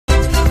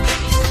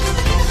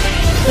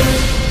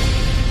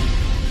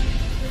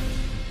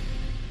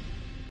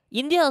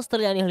India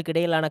ஆஸ்திரேலிய அணிகளுக்கு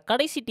இடையிலான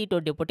கடைசி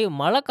டி20 போட்டி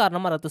மழை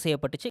காரணமா ரத்து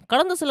செய்யப்பட்டுச்சு.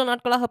 கடந்த சில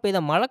நாட்களாக பெய்த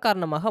மழை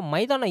காரணமாக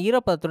மைதானம்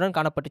ஈரப்பதத்துடன்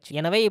காணப்பட்டுச்சு.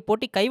 எனவே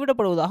இப்போட்டி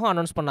கைவிடப்படுவதாக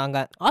அனௌன்ஸ் பண்ணாங்க.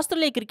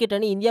 ஆஸ்திரேலிய கிரிக்கெட்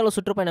அணி இந்தியாவில்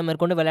சுற்றுப்பயணம்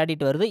மேற்கொண்டு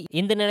விளையாடிட்டு வருது.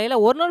 இந்த நிலையில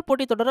ஒரு நாள்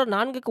போட்டி தொடர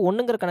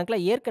 4-1 கணக்குல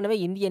ஏற்கனவே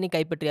இந்திய அணி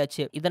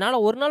கைப்பற்றியாச்சு. இதனால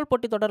ஒரு நாள்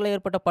போட்டி தொடரில்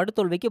ஏற்பட்ட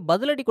படுதோல்விக்கு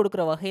பதிலடி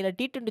கொடுக்கிற வகையில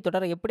டி20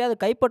 தொடரை எப்படியாவது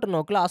கைப்பற்றும்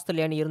நோக்கில்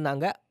ஆஸ்திரேலிய அணி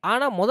இருந்தாங்க.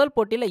 ஆனா முதல்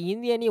போட்டியில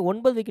இந்திய அணி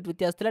 9 விக்கெட்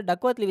வித்தியாசத்துல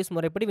டக்வர்த் லூயிஸ்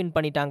முறைப்படி வின்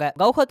பண்ணிட்டாங்க.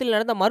 கவுஹாத்தியில்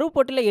நடந்த மறு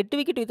போட்டியில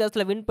 8 விக்கெட்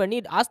வித்தியாசத்துல வின் பண்ணி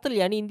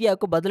ஆஸ்திரேலிய அணி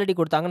இந்தியாவுக்கு பதிலடி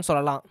கொடுத்தாங்கன்னு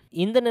சொல்லலாம்.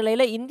 இந்த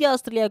நிலையில இந்தியா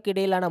ஆஸ்திரேலியாவுக்கு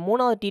இடையிலான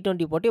 3வது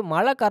டி20 போட்டி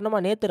மழை காரணமா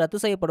நேத்து ரத்து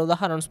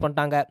செய்யப்படுவதாக அனௌன்ஸ்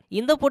பண்ணிட்டாங்க.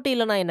 இந்த போட்டி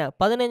இல்லனா என்ன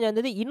 15ஆம்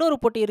தேதி இன்னொரு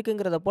போட்டி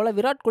இருக்குங்கிறத போல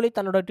விராட் கோலி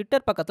தன்னோட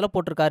ட்விட்டர் பக்கத்துல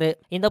போட்டிருக்காரு.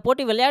 இந்த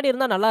போட்டி விளையாடி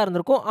இருந்தா நல்லா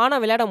இருந்திருக்கும், ஆனா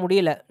விளையாட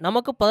முடியல.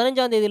 நமக்கு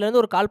 15ஆம் தேதியில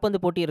இருந்து ஒரு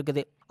கால்பந்து போட்டி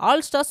இருக்குது.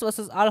 All stars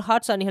versus all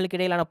hearts அணிகளுக்கு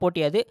இடையிலான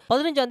போட்டி அது.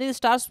 15ஆம் தேதி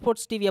ஸ்டார்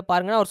ஸ்போர்ட்ஸ் டிவியை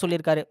பாருங்கன்னு அவர்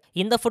சொல்லியிருக்காரு.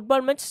 இந்த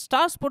ஃபுட்பால் மேட்ச்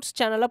ஸ்டார் ஸ்போர்ட்ஸ்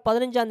சேனல்ல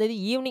 15ஆம் தேதி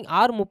ஈவினிங்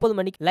 6:30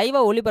 மணிக்கு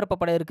லைவா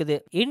ஒளிபரப்பப்பட இருக்குது.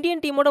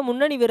 இந்தியன் டீமோட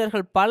முன்னணி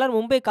வீரர்கள் பலர்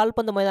மும்பை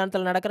கால்பந்து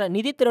மைதானத்தில் நடக்கிற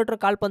நிதி திரட்டு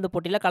கால்பந்து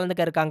போட்டியில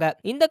கலந்துக்க இருக்காங்க.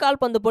 இந்த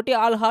கால்பந்து போட்டி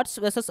all hearts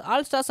versus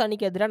all stars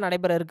அணிக்கு எதிராக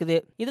நடைபெற இருக்குது.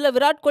 இதுல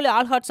விராட் கோலி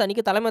ஆல் ஹார்ட்ஸ்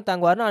அணிக்கு தலைமை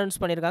தாங்குவார்னு அனௌன்ஸ்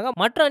பண்ணிருக்காங்க.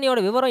 மற்ற அணியோட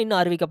விவரம் இன்னும்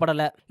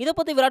அறிவிக்கப்படல. இதை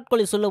பத்தி விராட்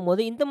கோலி சொல்லும்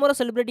போது, இந்த முறை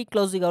செலிபிரிட்டி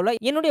க்ளோசிங்ல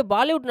என்னுடைய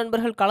பாலிவுட்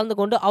நண்பர்கள் கலந்து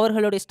கொண்டு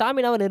அவர்களுடைய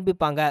ஸ்டாமினாவை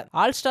நிரூபிப்பாங்க.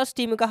 ஆல் ஸ்டார்ஸ்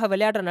டீமுக்காக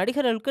விளையாடுற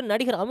நடிகர்களுக்கு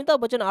நடிகர்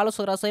அமிதாப் பச்சன்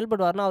ஆலோசகராக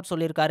செயல்படுவார்னு அவர்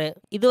சொல்லியிருக்காரு.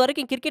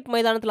 இதுவரைக்கும் கிரிக்கெட்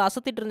மைதானத்தில்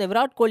அசத்திட்டு இருந்த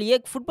விராட் கோலியை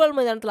ஃபுட்பால்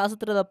மைதானத்தில்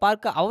அசத்துறதை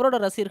பார்க்க அவரோட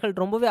ரசிகர்கள்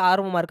ரொம்பவே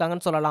ஆர்வமா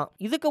இருக்காங்கன்னு சொல்லலாம்.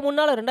 இதுக்கு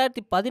முன்னால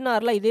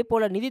 2016 இதே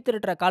போல நிதி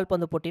திரட்டுற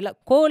கால்பந்து போட்டியில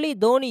கோலி,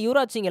 தோனி,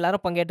 யுவராஜ் சிங்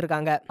எல்லாரும்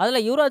பங்கேற்றிருக்காங்க. அதுல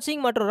யுவராஜ்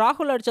சிங் மற்றும்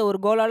ராகுல் அடிச்ச ஒரு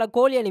கோலால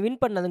கோலி அணி வின்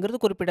பண்ணதுங்கிறது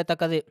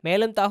குறிப்பிடத்தக்கது.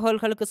 மேலும்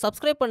தகவல்களுக்கு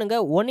சப்ஸ்கிரைப் பண்ணுங்க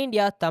ஒன்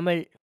இண்டியா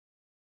தமிழ்.